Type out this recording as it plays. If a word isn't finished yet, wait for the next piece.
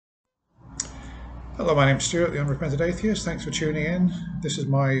Hello, my name's Stuart, the Unrepentant Atheist. Thanks for tuning in. This is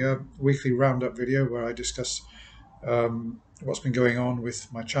my weekly roundup video where I discuss what's been going on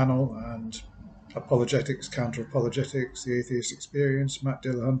with my channel and apologetics, counter-apologetics, the atheist experience, Matt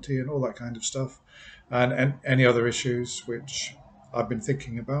Dillahunty, and all that kind of stuff, and any other issues which I've been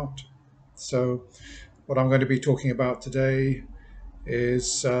thinking about. So, what I'm going to be talking about today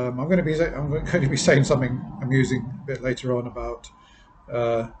is I'm going to be saying something amusing a bit later on about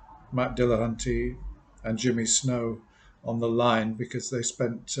Matt Dillahunty and Jimmy Snow on the line because they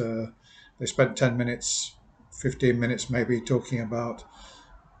spent 10 minutes, 15 minutes maybe talking about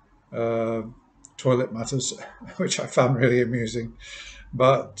uh, toilet matters, which I found really amusing.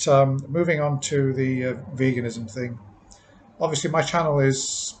 But moving on to the veganism thing, obviously my channel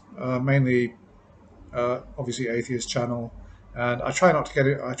is mainly obviously atheist channel, and I try not to get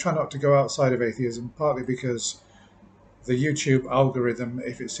it. I try not to go outside of atheism, partly because the YouTube algorithm,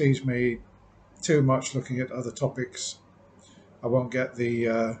 if it sees me too much looking at other topics, I won't get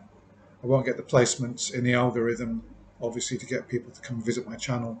the placements in the algorithm, obviously, to get people to come visit my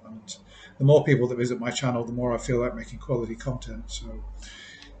channel. And the more people that visit my channel, the more I feel like making quality content. So,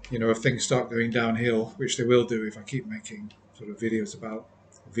 if things start going downhill, which they will do if I keep making sort of videos about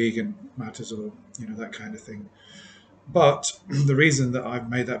vegan matters or that kind of thing. But the reason that I've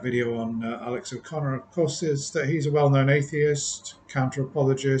made that video on Alex O'Connor, of course, is that he's a well-known atheist,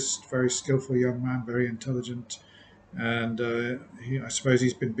 counter-apologist, very skillful young man, very intelligent, and I suppose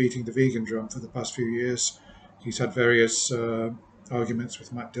he's been beating the vegan drum for the past few years. He's had various arguments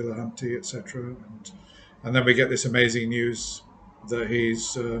with Matt Dillahunty, etc., and then we get this amazing news that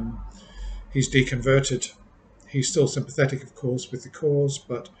he's deconverted. He's still sympathetic, of course, with the cause,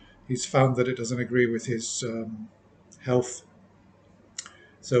 but he's found that it doesn't agree with his health.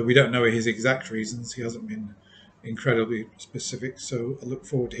 So we don't know his exact reasons. He hasn't been incredibly specific, so I look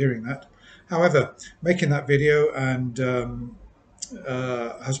forward to hearing that. However, making that video and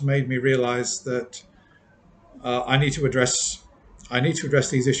has made me realize that I need to address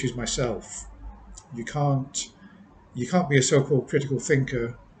these issues myself. You can't be a so-called critical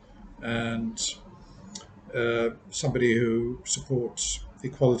thinker and somebody who supports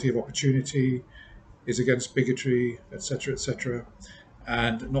equality of opportunity, is against bigotry, etc., etc.,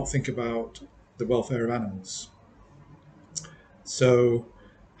 and not think about the welfare of animals. So,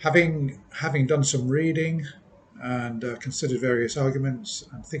 having done some reading and considered various arguments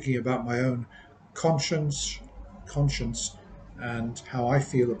and thinking about my own conscience and how I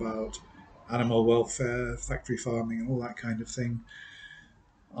feel about animal welfare, factory farming, and all that kind of thing,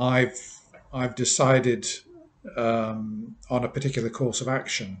 I've decided on a particular course of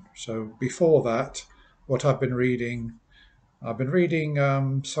action. So before that, what I've been reading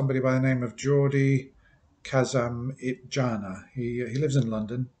somebody by the name of Geordie Kazam Itjana. He lives in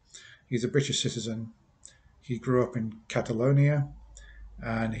London. He's a British citizen. He grew up in Catalonia,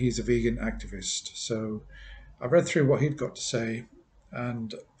 and he's a vegan activist. So I read through what he'd got to say,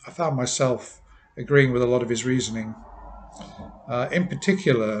 and I found myself agreeing with a lot of his reasoning. In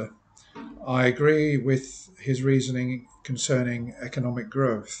particular, I agree with his reasoning concerning economic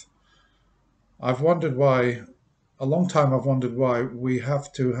growth. I've wondered why, a long time I've wondered why we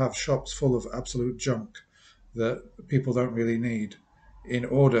have to have shops full of absolute junk that people don't really need in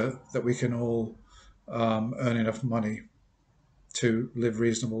order that we can all earn enough money to live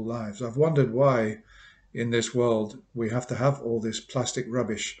reasonable lives. I've wondered why in this world we have to have all this plastic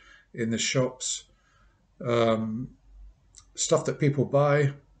rubbish in the shops, stuff that people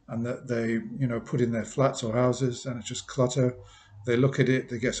buy and that they put in their flats or houses, and it's just clutter. They look at it,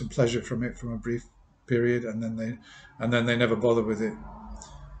 they get some pleasure from it from a brief period, and then they never bother with it.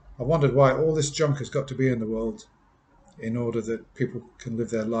 I wondered why all this junk has got to be in the world in order that people can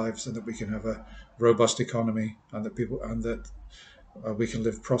live their lives and that we can have a robust economy and that we can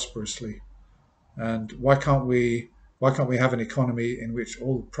live prosperously. And why can't we have an economy in which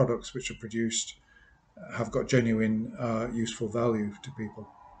all products which are produced have got genuine useful value to people?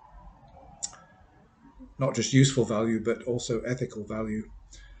 Not just useful value, but also ethical value.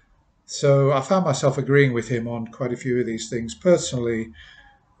 So I found myself agreeing with him on quite a few of these things. Personally,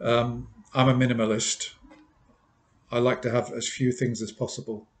 I'm a minimalist. I like to have as few things as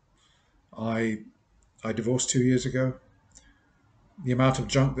possible. I divorced 2 years ago. The amount of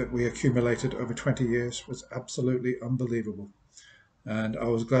junk that we accumulated over 20 years was absolutely unbelievable. And I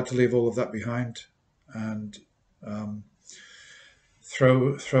was glad to leave all of that behind and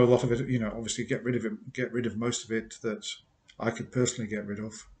throw a lot of it, obviously get rid of most of it that I could personally get rid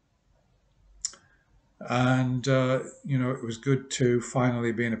of. And, it was good to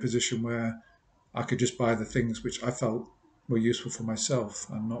finally be in a position where I could just buy the things which I felt were useful for myself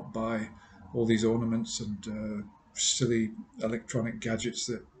and not buy all these ornaments and silly electronic gadgets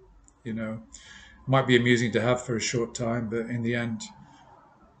that, might be amusing to have for a short time, but in the end,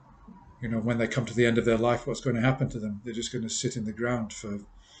 when they come to the end of their life, what's going to happen to them? They're just going to sit in the ground for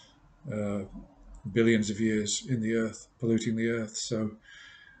uh, billions of years in the earth, polluting the earth. So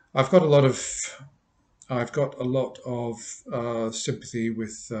I've got a lot of sympathy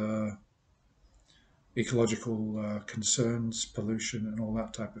with ecological concerns, pollution, and all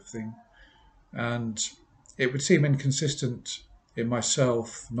that type of thing. And it would seem inconsistent in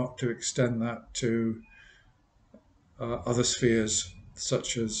myself not to extend that to other spheres,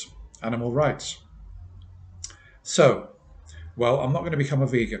 such as animal rights. So, well, I'm not going to become a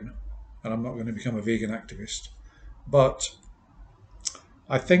vegan, and I'm not going to become a vegan activist, but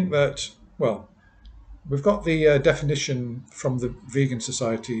I think that, well, we've got the definition from the Vegan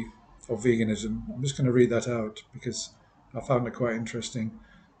Society of veganism. I'm just going to read that out because I found it quite interesting.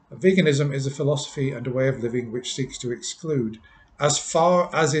 Veganism is a philosophy and a way of living which seeks to exclude, as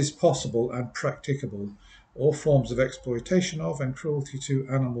far as is possible and practicable, all forms of exploitation of and cruelty to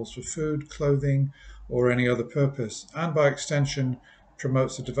animals for food, clothing, or any other purpose, and by extension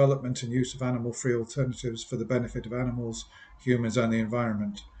promotes the development and use of animal-free alternatives for the benefit of animals, humans, and the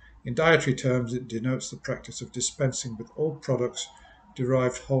environment. In dietary terms, it denotes the practice of dispensing with all products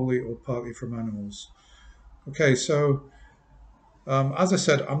derived wholly or partly from animals. Okay, so as I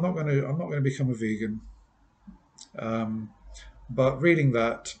said, I'm not going to become a vegan, but reading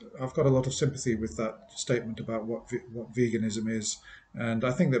that, I've got a lot of sympathy with that statement about what veganism is, and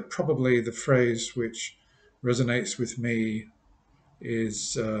I think that probably the phrase which resonates with me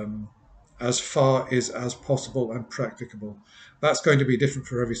is as far is as possible and practicable. That's going to be different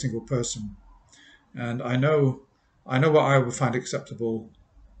for every single person, and I know what I would find acceptable.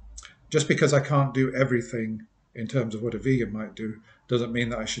 Just because I can't do everything in terms of what a vegan might do doesn't mean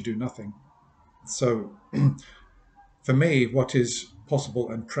that I should do nothing. So, for me, what is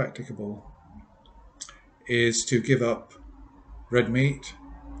possible and practicable is to give up red meat,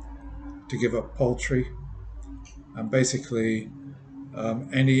 to give up poultry, and basically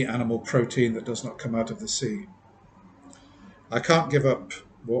any animal protein that does not come out of the sea. I can't give up,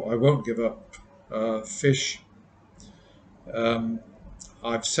 I won't give up fish.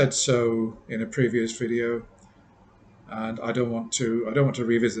 I've said so in a previous video, and I don't want to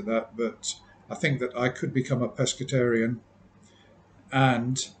revisit that, but I think that I could become a pescatarian,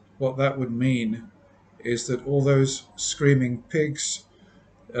 and what that would mean is that all those screaming pigs,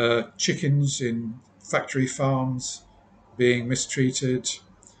 chickens in factory farms being mistreated,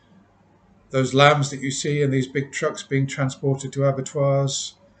 those lambs that you see in these big trucks being transported to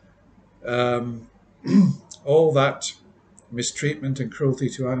abattoirs, um, all that mistreatment and cruelty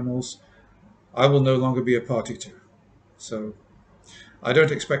to animals, I will no longer be a party to. So I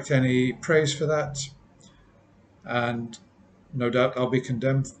don't expect any praise for that, and no doubt I'll be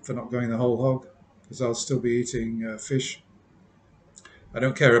condemned for not going the whole hog because I'll still be eating fish. I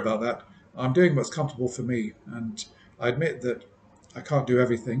don't care about that. I'm doing what's comfortable for me, and I admit that I can't do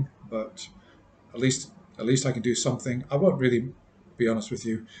everything, but at least I can do something. I won't really be honest with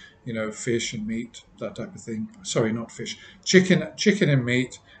you, fish and meat, that type of thing. Sorry, not fish. Chicken and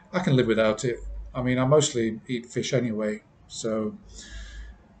meat, I can live without it. I mean, I mostly eat fish anyway, so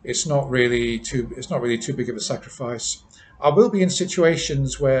it's not really too big of a sacrifice. I will be in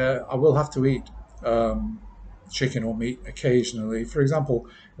situations where I will have to eat um, chicken or meat occasionally. For example,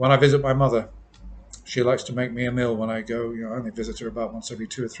 when I visit my mother, she likes to make me a meal when I go. I only visit her about once every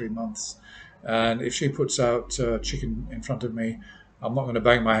 2 or 3 months, and if she puts out chicken in front of me, I'm not going to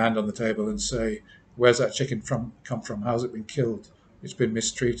bang my hand on the table and say, "Where's that chicken come from? How's it been killed? It's been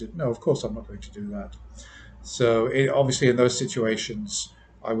mistreated." No, of course I'm not going to do that. So obviously, in those situations,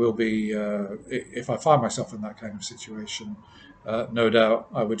 I will be. If I find myself in that kind of situation, no doubt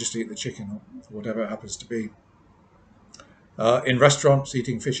I would just eat the chicken or whatever it happens to be. In restaurants,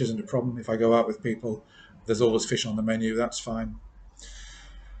 eating fish isn't a problem. If I go out with people, there's always fish on the menu. That's fine.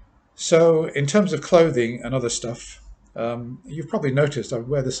 So, in terms of clothing and other stuff, you've probably noticed I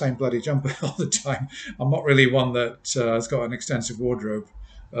wear the same bloody jumper all the time. I'm not really one that has got an extensive wardrobe.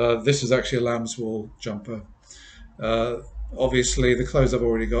 This is actually a lamb's wool jumper. Uh, Obviously, the clothes I've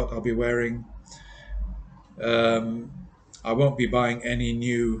already got, I'll be wearing. Um, I won't be buying any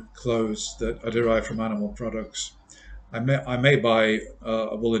new clothes that are derived from animal products. I may buy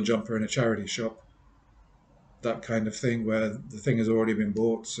a woolen jumper in a charity shop, that kind of thing, where the thing has already been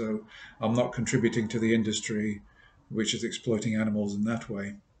bought, so I'm not contributing to the industry which is exploiting animals in that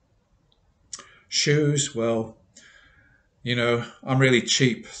way. Shoes, well, You know, I'm really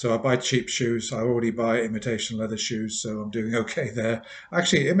cheap, so I buy cheap shoes. I already buy imitation leather shoes, so I'm doing okay there.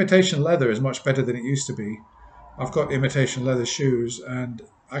 Actually, imitation leather is much better than it used to be. I've got imitation leather shoes, and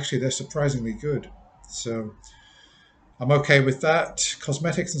actually, they're surprisingly good. So I'm okay with that.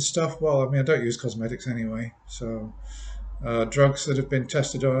 Cosmetics and stuff, well, I mean, I don't use cosmetics anyway. So drugs that have been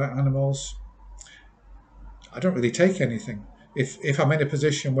tested on animals, I don't really take anything. If I'm in a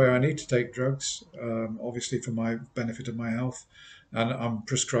position where I need to take drugs, obviously for my benefit of my health, and I'm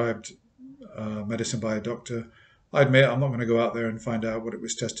prescribed medicine by a doctor, I admit I'm not going to go out there and find out what it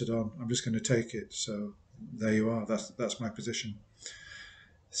was tested on. I'm just going to take it. So there you are. That's my position.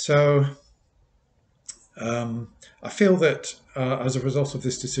 So I feel that as a result of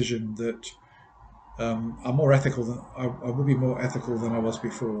this decision, that I'm more ethical than I will be more ethical than I was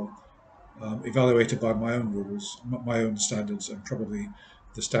before. Evaluated by my own rules, my own standards, and probably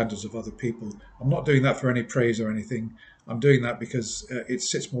the standards of other people. I'm not doing that for any praise or anything. I'm doing that because it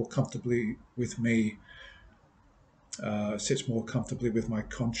sits more comfortably with me, sits more comfortably with my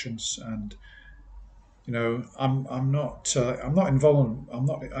conscience, and you know, I'm not involved. I'm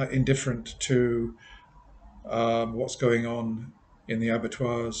not indifferent to what's going on in the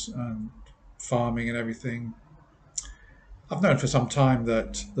abattoirs and farming and everything. I've known for some time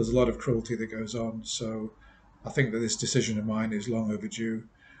that there's a lot of cruelty that goes on, so I think that this decision of mine is long overdue.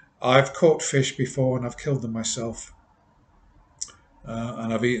 I've caught fish before and I've killed them myself,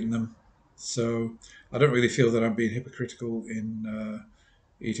 and I've eaten them, so I don't really feel that I'm being hypocritical in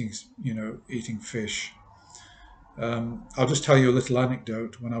eating, eating fish. I'll just tell you a little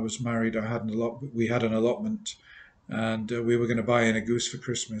anecdote. When I was married, we had an allotment, and we were going to buy in a goose for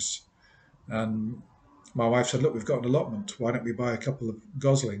Christmas. And my wife said, "Look, we've got an allotment. Why don't we buy a couple of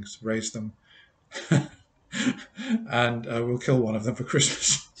goslings, raise them, and we'll kill one of them for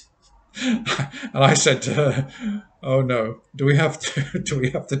Christmas?" And I said to her, "Oh no, do we have to? Do we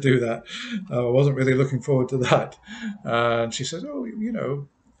have to do that?" I wasn't really looking forward to that. And she said, "Oh,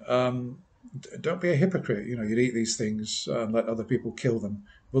 don't be a hypocrite. You know, you'd eat these things and let other people kill them.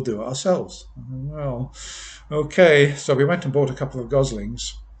 We'll do it ourselves." Well, okay. So we went and bought a couple of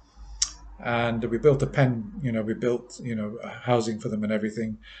goslings, and we built a pen. We built housing for them and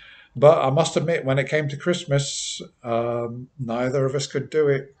everything. But I must admit, when it came to Christmas, neither of us could do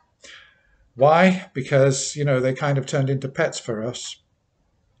it. Why? Because they kind of turned into pets for us,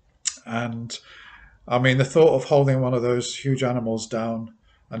 and I mean the thought of holding one of those huge animals down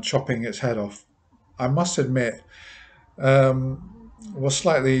and chopping its head off, I must admit, was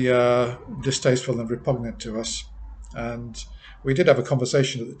slightly distasteful and repugnant to us. And we did have a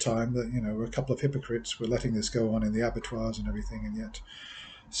conversation at the time that we're a couple of hypocrites. We're letting this go on in the abattoirs and everything, and yet.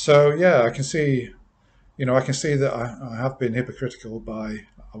 So yeah, I can see that I have been hypocritical by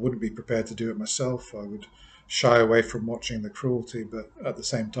I wouldn't be prepared to do it myself. I would shy away from watching the cruelty, but at the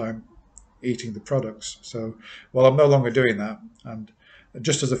same time eating the products. So, well, I'm no longer doing that. And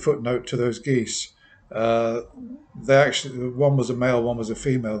just as a footnote to those geese, uh, they actually one was a male, one was a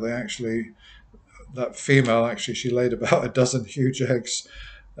female. That female actually she laid about a dozen huge eggs,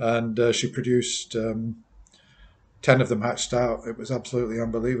 and she produced 10 of them hatched out. It was absolutely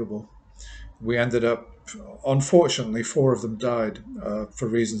unbelievable. We ended up, unfortunately, 4 of them died for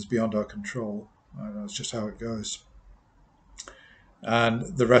reasons beyond our control. That's just how it goes.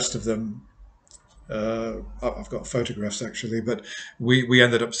 And the rest of them, I've got photographs actually, but we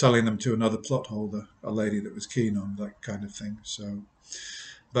ended up selling them to another plot holder, a lady that was keen on that kind of thing. So,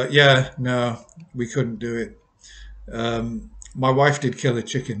 but yeah, no, we couldn't do it. My wife did kill a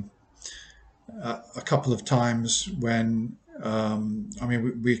chicken a couple of times when I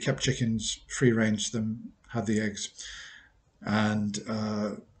mean we kept chickens free range them had the eggs and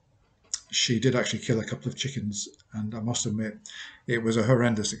she did actually kill a couple of chickens and I must admit it was a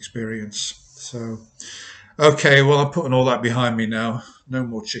horrendous experience. So okay, well I'm putting all that behind me now. No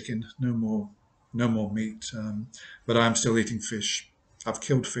more chicken, no more meat, but I'm still eating fish. I've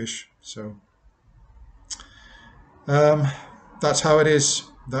killed fish, so um, that's how it is.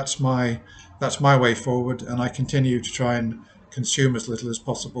 That's my way forward, and I continue to try and consume as little as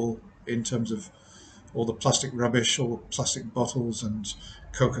possible in terms of all the plastic rubbish, all the plastic bottles, and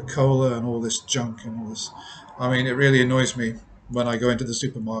Coca-Cola, and all this junk, and all this. I mean, it really annoys me when I go into the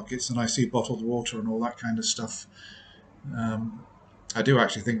supermarkets and I see bottled water and all that kind of stuff. Um, I do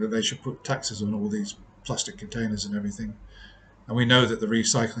actually think that they should put taxes on all these plastic containers and everything. And we know that the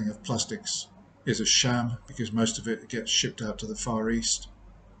recycling of plastics is a sham because most of it gets shipped out to the Far East.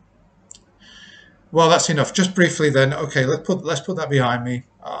 Well, that's enough. Just briefly, then. Okay, let's put that behind me.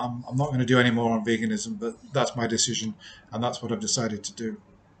 I'm not going to do any more on veganism, but that's my decision, and that's what I've decided to do.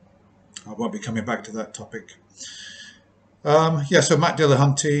 I won't be coming back to that topic. Yeah, so Matt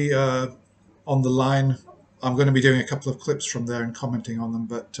Dillahunty on the line. I'm going to be doing a couple of clips from there and commenting on them,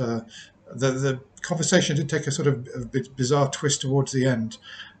 but the conversation did take a sort of a bit bizarre twist towards the end,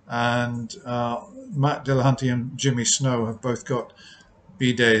 and Matt Dillahunty and Jimmy Snow have both got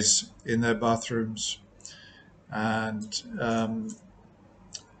bidets in their bathrooms, and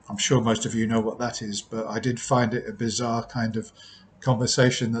I'm sure most of you know what that is, but I did find it a bizarre kind of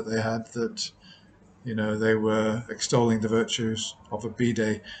conversation that they had, that they were extolling the virtues of a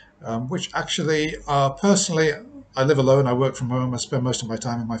bidet, which actually, personally, I live alone, I work from home, I spend most of my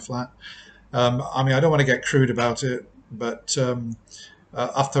time in my flat. I mean, I don't want to get crude about it, but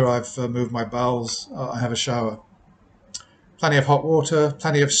after I've moved my bowels, I have a shower. Plenty of hot water,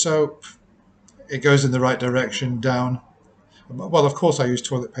 plenty of soap. It goes in the right direction down. Well, of course, I use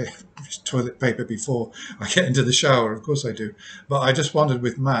toilet paper before I get into the shower. Of course, I do. But I just wondered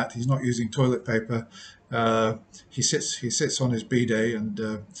with Matt, he's not using toilet paper. Uh, he sits on his bidet, and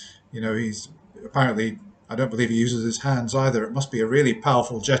he's apparently. I don't believe he uses his hands either. It must be a really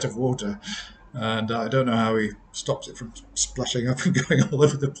powerful jet of water, and I don't know how he stops it from splashing up and going all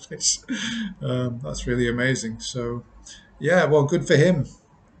over the place. That's really amazing. So, yeah, well, good for him.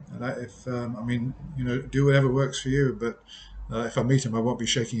 And if I mean, do whatever works for you. But if I meet him, I won't be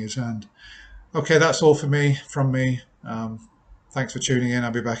shaking his hand. Okay, that's all from me. Thanks for tuning in.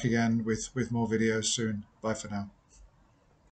 I'll be back again with more videos soon. Bye for now.